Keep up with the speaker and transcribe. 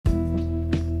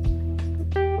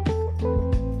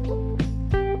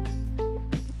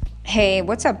Hey,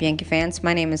 what's up, Yankee fans?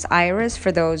 My name is Iris.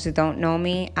 For those who don't know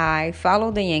me, I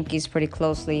follow the Yankees pretty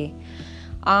closely.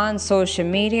 On social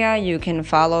media, you can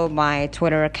follow my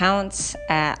Twitter accounts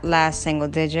at last single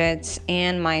digits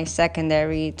and my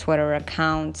secondary Twitter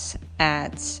accounts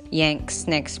at Yanks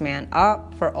Next Man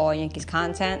Up for all Yankees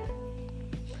content.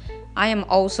 I am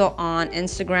also on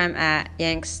Instagram at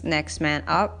Yanks Next Man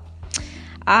Up.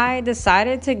 I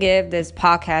decided to give this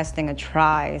podcasting a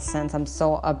try since I'm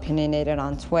so opinionated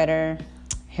on Twitter.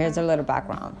 Here's a little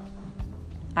background.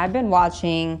 I've been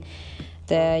watching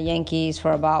the Yankees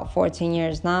for about 14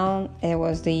 years now. It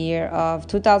was the year of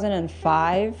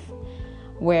 2005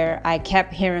 where I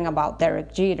kept hearing about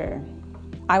Derek Jeter.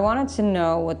 I wanted to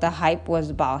know what the hype was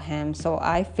about him, so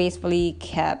I faithfully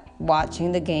kept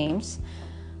watching the games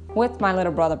with my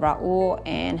little brother Raul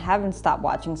and haven't stopped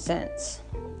watching since.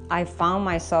 I found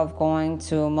myself going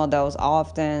to Modell's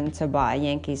often to buy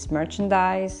Yankees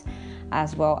merchandise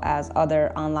as well as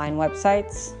other online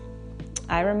websites.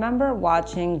 I remember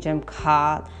watching Jim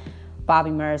Kaat, Bobby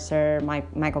Mercer,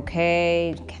 Michael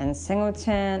Kay, Ken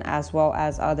Singleton, as well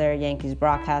as other Yankees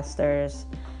broadcasters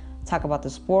talk about the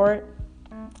sport.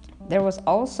 There was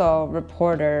also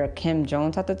reporter Kim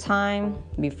Jones at the time,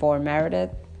 before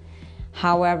Meredith.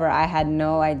 However, I had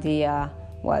no idea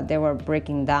what they were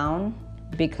breaking down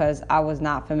because I was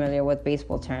not familiar with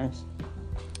baseball terms.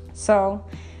 So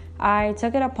I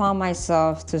took it upon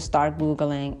myself to start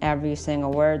Googling every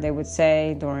single word they would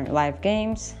say during live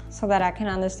games so that I can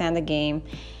understand the game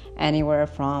anywhere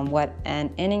from what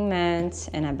an inning meant,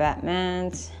 an at-bat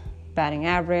meant, batting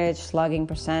average, slugging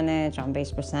percentage,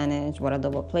 on-base percentage, what a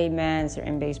double play meant,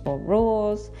 certain baseball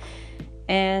rules,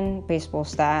 and baseball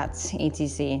stats,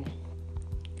 etc.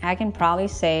 I can probably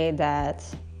say that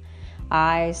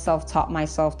I self-taught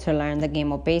myself to learn the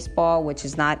game of baseball, which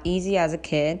is not easy as a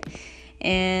kid.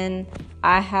 And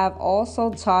I have also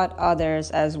taught others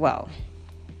as well.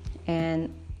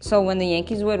 And so when the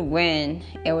Yankees would win,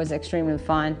 it was extremely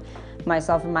fun.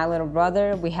 Myself and my little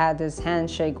brother, we had this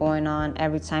handshake going on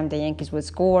every time the Yankees would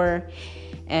score.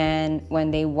 And when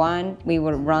they won, we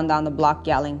would run down the block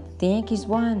yelling, "The Yankees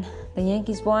won! The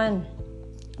Yankees won!"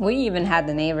 We even had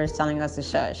the neighbors telling us to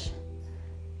shush.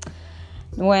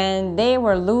 When they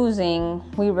were losing,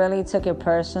 we really took it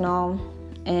personal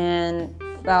and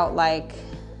felt like,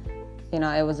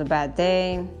 it was a bad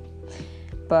day.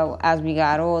 But as we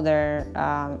got older,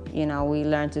 we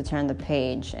learned to turn the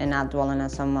page and not dwell on it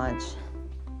so much.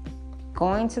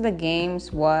 Going to the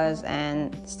games was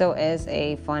and still is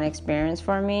a fun experience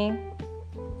for me.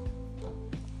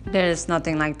 There's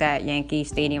nothing like that Yankee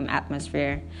Stadium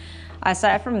atmosphere.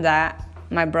 Aside from that,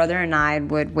 my brother and I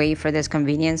would wait for this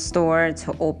convenience store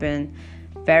to open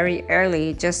very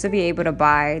early just to be able to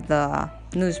buy the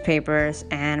newspapers,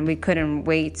 and we couldn't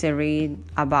wait to read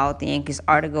about the Yankees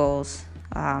articles,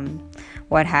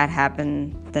 what had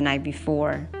happened the night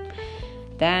before.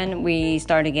 Then we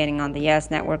started getting on the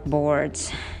Yes Network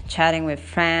boards, chatting with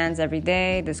fans every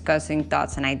day, discussing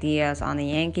thoughts and ideas on the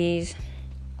Yankees.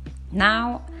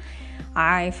 Now,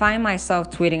 I find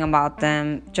myself tweeting about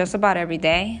them just about every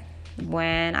day.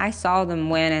 When I saw them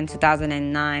win in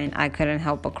 2009, I couldn't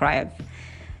help but cry of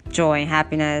joy and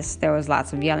happiness. There was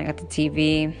lots of yelling at the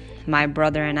TV. My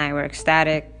brother and I were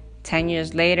ecstatic. 10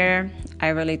 years later, I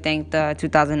really think the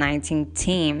 2019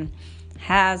 team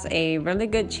has a really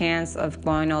good chance of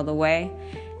going all the way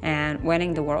and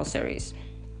winning the World Series.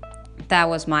 That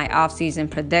was my off-season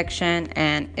prediction,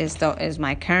 and it still is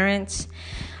my current.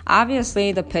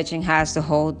 Obviously, the pitching has to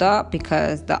hold up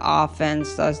because the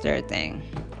offense does their thing.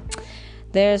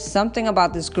 There's something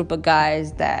about this group of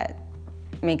guys that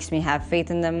makes me have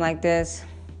faith in them like this.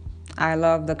 I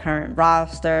love the current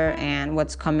roster and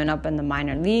what's coming up in the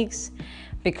minor leagues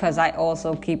because I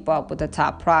also keep up with the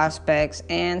top prospects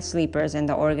and sleepers in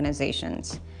the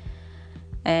organizations.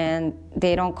 And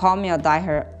they don't call me a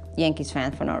diehard Yankees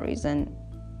fan for no reason.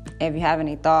 If you have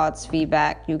any thoughts,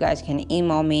 feedback, you guys can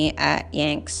email me at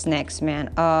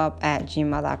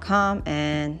yanksnextmanup@gmail.com,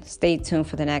 and stay tuned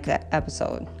for the next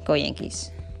episode. Go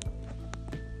Yankees.